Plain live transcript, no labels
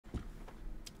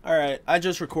Alright, I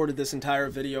just recorded this entire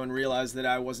video and realized that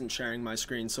I wasn't sharing my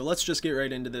screen, so let's just get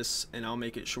right into this and I'll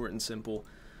make it short and simple.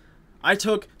 I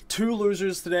took 2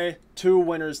 losers today, 2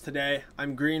 winners today.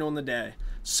 I'm green on the day.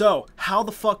 So, how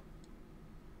the fuck...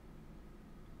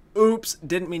 Oops,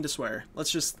 didn't mean to swear.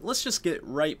 Let's just get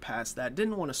right past that.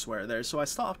 Didn't want to swear there, so I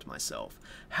stopped myself.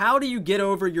 How do you get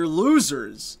over your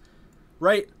losers?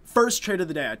 Right? First trade of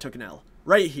the day, I took an L.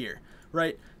 Right here.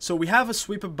 Right? So we have a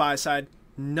sweep of buy side.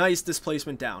 Nice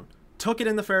displacement down. Took it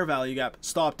in the fair value gap,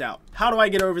 stopped out. How do I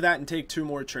get over that and take 2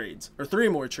 more trades? Or 3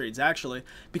 more trades, actually.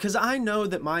 Because I know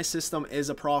that my system is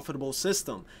a profitable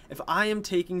system. If I am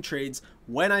taking trades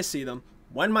when I see them,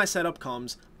 when my setup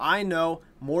comes, I know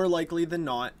more likely than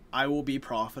not, I will be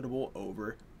profitable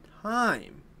over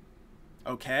time.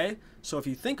 Okay? So if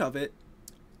you think of it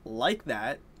like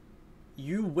that,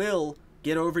 you will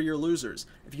get over your losers.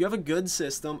 If you have a good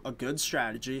system, a good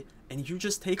strategy, and you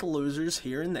just take losers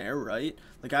here and there, right?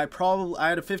 Like I had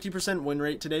a 50% win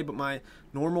rate today, but my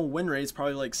normal win rate is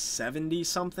probably like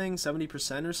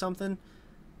 70% or something.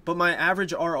 But my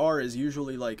average RR is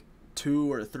usually like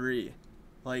 2 or 3.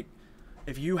 Like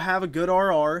if you have a good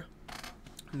RR,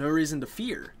 no reason to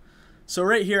fear. So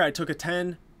right here, I took a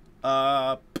 10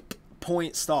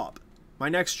 point stop. My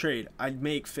next trade, I'd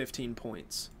make 15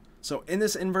 points. So in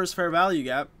this inverse fair value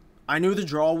gap, I knew the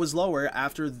draw was lower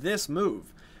after this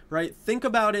move, right? Think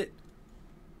about it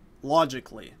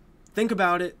logically. Think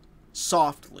about it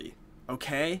softly,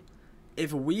 okay?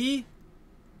 If you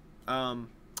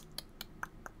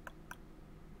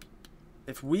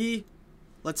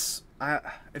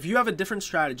have a different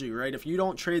strategy, right? If you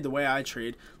don't trade the way I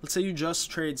trade, let's say you just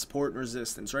trade support and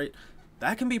resistance, right?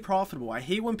 That can be profitable. I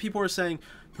hate when people are saying,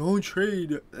 don't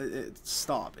trade.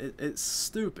 Stop. It's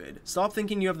stupid. Stop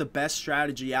thinking you have the best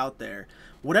strategy out there.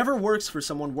 Whatever works for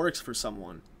someone works for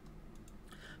someone.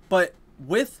 But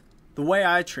with the way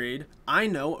I trade, I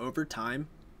know over time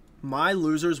my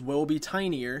losers will be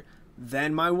tinier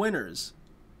than my winners.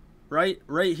 Right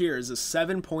here is a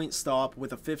 7-point stop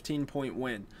with a 15-point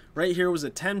win. Right here was a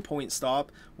 10-point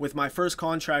stop with my first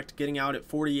contract getting out at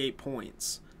 48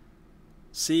 points.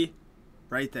 See?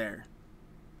 Right there.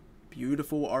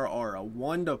 Beautiful RR. A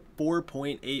 1 to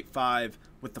 4.85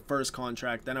 with the first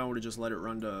contract. Then I would have just let it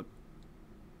run to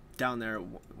down there.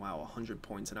 Wow, 100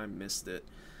 points and I missed it.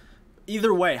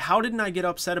 Either way, how didn't I get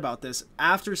upset about this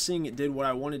after seeing it did what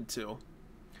I wanted to?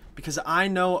 Because I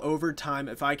know over time,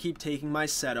 if I keep taking my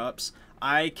setups,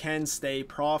 I can stay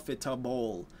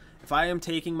profitable. If I am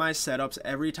taking my setups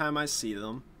every time I see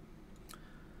them,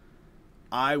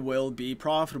 I will be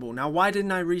profitable. Now, why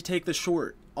didn't I retake the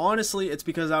short? Honestly, it's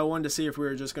because I wanted to see if we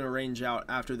were just going to range out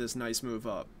after this nice move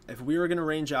up. If we were going to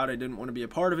range out, I didn't want to be a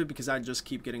part of it because I'd just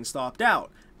keep getting stopped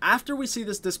out. After we see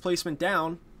this displacement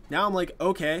down, now I'm like,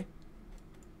 okay,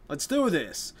 let's do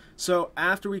this. So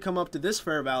after we come up to this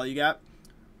fair value gap,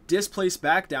 displace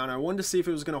back down, I wanted to see if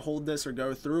it was going to hold this or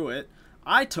go through it.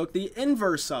 I took the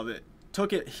inverse of it.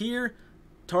 Took it here,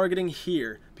 targeting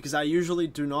here, because I usually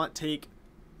do not take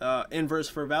inverse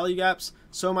for value gaps.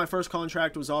 So my first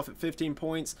contract was off at 15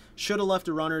 points. Should have left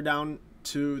a runner down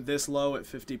to this low at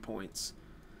 50 points.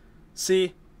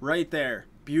 See, right there.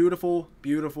 Beautiful,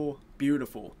 beautiful,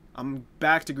 beautiful. I'm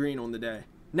back to green on the day.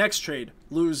 Next trade,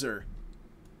 loser.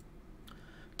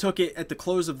 Took it at the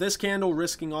close of this candle,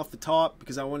 risking off the top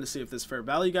because I wanted to see if this fair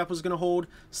value gap was going to hold.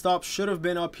 Stop should have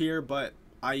been up here, but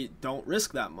I don't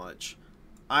risk that much.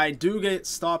 I do get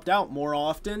stopped out more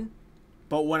often,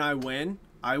 but when I win,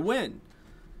 I win.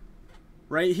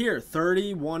 Right here,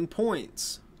 31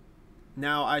 points.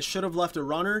 Now, I should have left a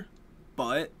runner,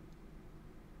 but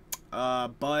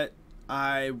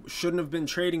I shouldn't have been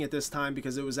trading at this time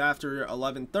because it was after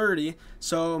 11:30,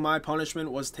 so my punishment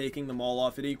was taking them all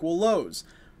off at equal lows.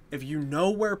 If you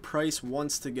know where price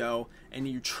wants to go and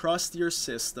you trust your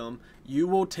system, you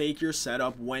will take your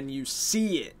setup when you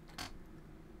see it.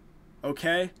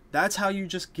 Okay? That's how you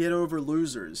just get over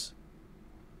losers.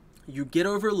 You get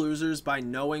over losers by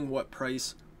knowing what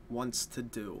price wants to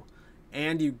do.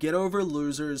 And you get over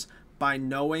losers by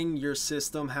knowing your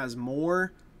system has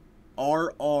more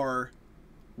RR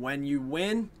when you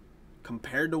win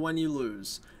compared to when you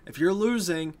lose. If you're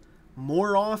losing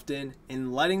more often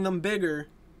and letting them bigger,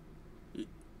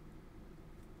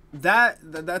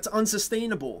 that's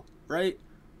unsustainable, right?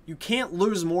 You can't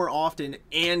lose more often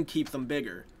and keep them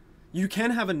bigger. You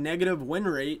can have a negative win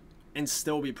rate and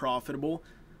still be profitable.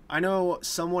 I know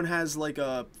someone has like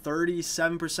a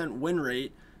 37% win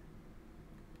rate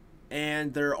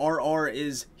and their RR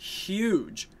is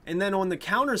huge. And then on the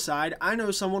counter side, I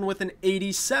know someone with an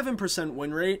 87%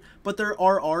 win rate, but their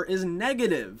RR is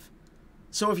negative.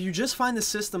 So if you just find the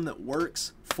system that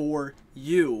works for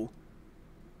you,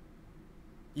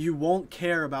 you won't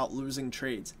care about losing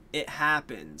trades. It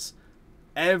happens.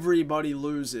 Everybody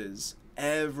loses.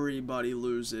 Everybody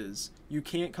loses. You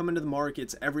can't come into the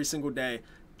markets every single day,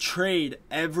 trade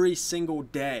every single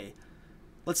day.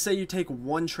 Let's say you take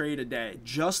one trade a day,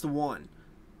 just one.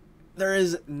 There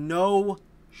is no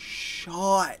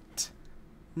shot,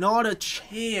 not a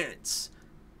chance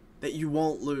that you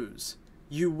won't lose.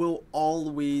 You will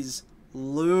always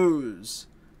lose.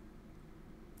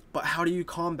 But how do you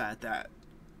combat that?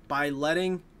 By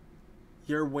letting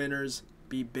your winners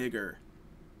be bigger,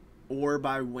 or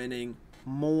by winning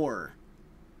more.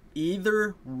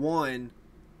 Either one,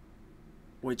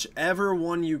 whichever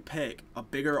one you pick, a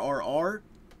bigger RR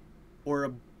or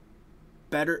a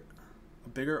bigger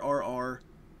RR,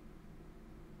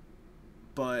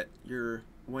 but your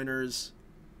winners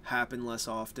happen less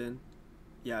often,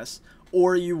 yes,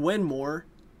 or you win more,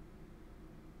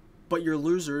 but your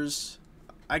losers,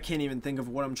 I can't even think of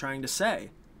what I'm trying to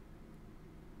say.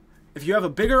 If you have a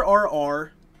bigger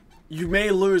RR, you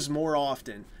may lose more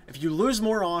often. If you lose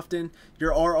more often,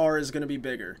 your RR is going to be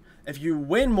bigger. If you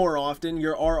win more often,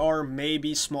 your RR may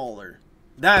be smaller.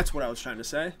 That's what I was trying to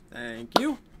say. Thank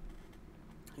you.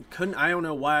 I don't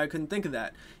know why I couldn't think of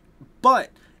that.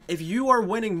 But if you are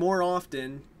winning more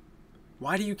often,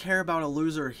 why do you care about a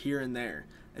loser here and there?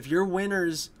 If your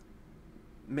winners,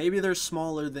 maybe they're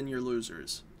smaller than your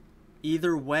losers.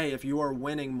 Either way, if you are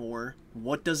winning more,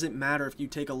 what does it matter if you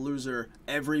take a loser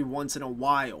every once in a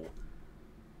while?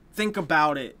 Think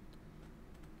about it.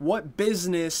 What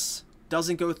business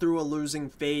doesn't go through a losing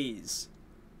phase?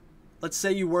 Let's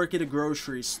say you work at a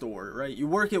grocery store, right? You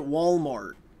work at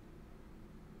Walmart.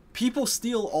 People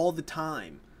steal all the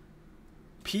time.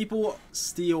 People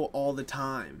steal all the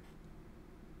time.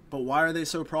 But why are they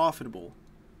so profitable?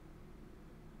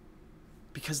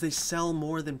 Because they sell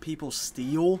more than people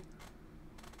steal?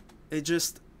 It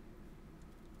just...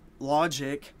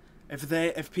 logic.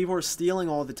 If people are stealing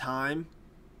all the time,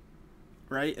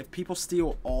 right? If people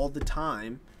steal all the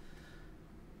time,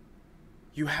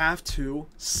 you have to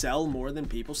sell more than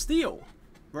people steal,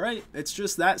 right? It's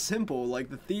just that simple. Like,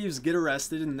 the thieves get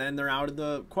arrested and then they're out of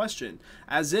the question.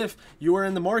 As if you were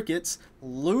in the markets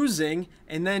losing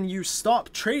and then you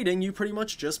stopped trading, you pretty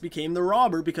much just became the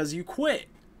robber because you quit.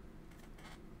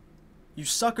 You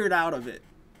suckered out of it.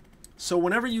 So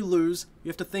whenever you lose, you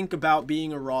have to think about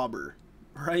being a robber,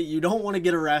 right? You don't want to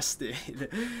get arrested,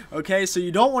 okay? So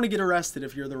you don't want to get arrested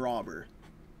if you're the robber.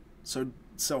 So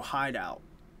hide out.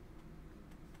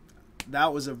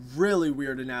 That was a really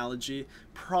weird analogy,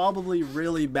 probably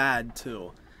really bad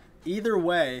too. Either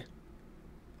way,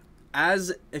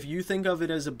 if you think of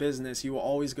it as a business, you will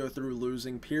always go through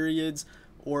losing periods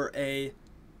or a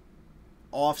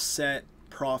offset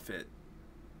profit,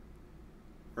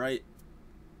 right?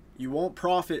 You won't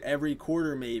profit every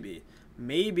quarter, maybe.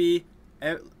 Maybe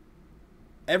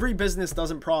every business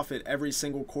doesn't profit every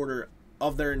single quarter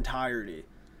of their entirety.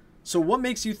 So what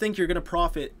makes you think you're going to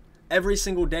profit every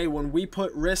single day when we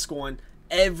put risk on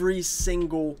every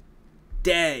single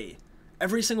day?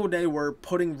 Every single day we're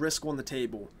putting risk on the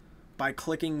table by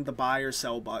clicking the buy or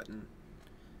sell button.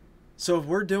 So if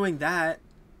we're doing that,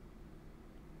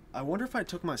 I wonder if I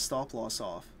took my stop loss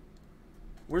off.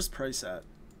 Where's price at?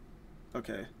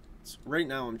 Okay. Right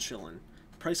now I'm chilling.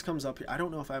 Price comes up here. I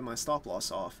don't know if I have my stop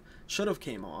loss off. Should have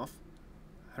came off.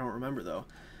 I don't remember though.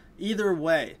 Either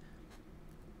way,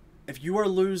 if you are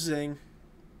losing,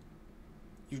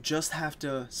 you just have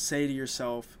to say to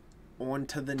yourself, on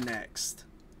to the next.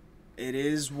 It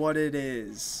is what it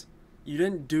is. You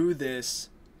didn't do this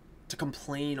to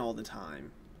complain all the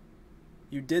time.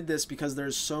 You did this because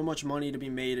there's so much money to be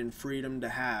made and freedom to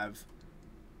have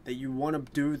that you want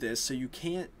to do this, so you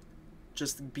can't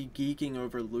just be geeking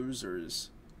over losers.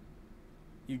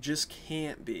 You just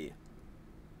can't be.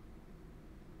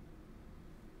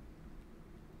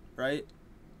 Right?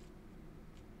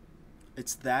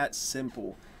 It's that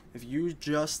simple. If you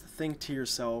just think to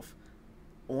yourself,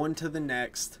 on to the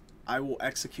next, I will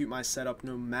execute my setup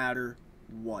no matter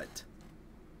what.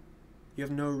 You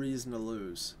have no reason to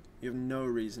lose. You have no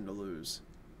reason to lose.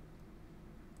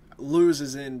 Lose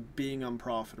is in being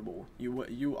unprofitable.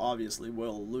 You obviously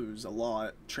will lose a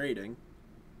lot trading.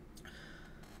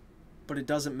 But it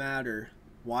doesn't matter.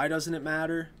 Why doesn't it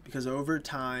matter? Because over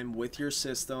time, with your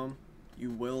system,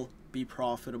 you will be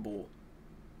profitable.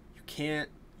 You can't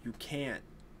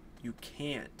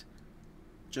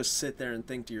just sit there and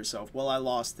think to yourself, well, I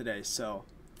lost today, so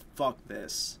fuck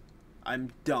this.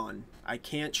 I'm done. I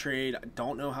can't trade. I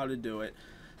don't know how to do it.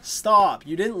 Stop.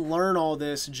 You didn't learn all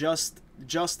this just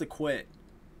to quit.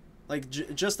 Like,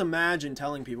 just imagine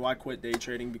telling people I quit day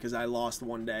trading because I lost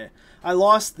one day. I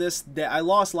lost this day. I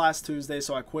lost last Tuesday,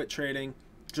 so I quit trading.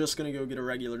 Just gonna go get a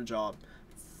regular job.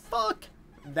 Fuck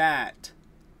that.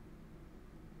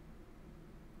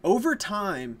 Over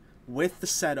time, with the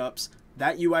setups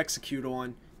that you execute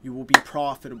on, you will be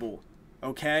profitable.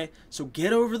 Okay? So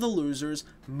get over the losers,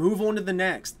 move on to the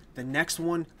next. The next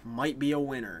one might be a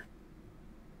winner.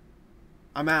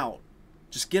 I'm out.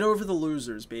 Just get over the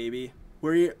losers, baby.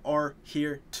 We are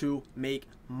here to make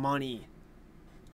money.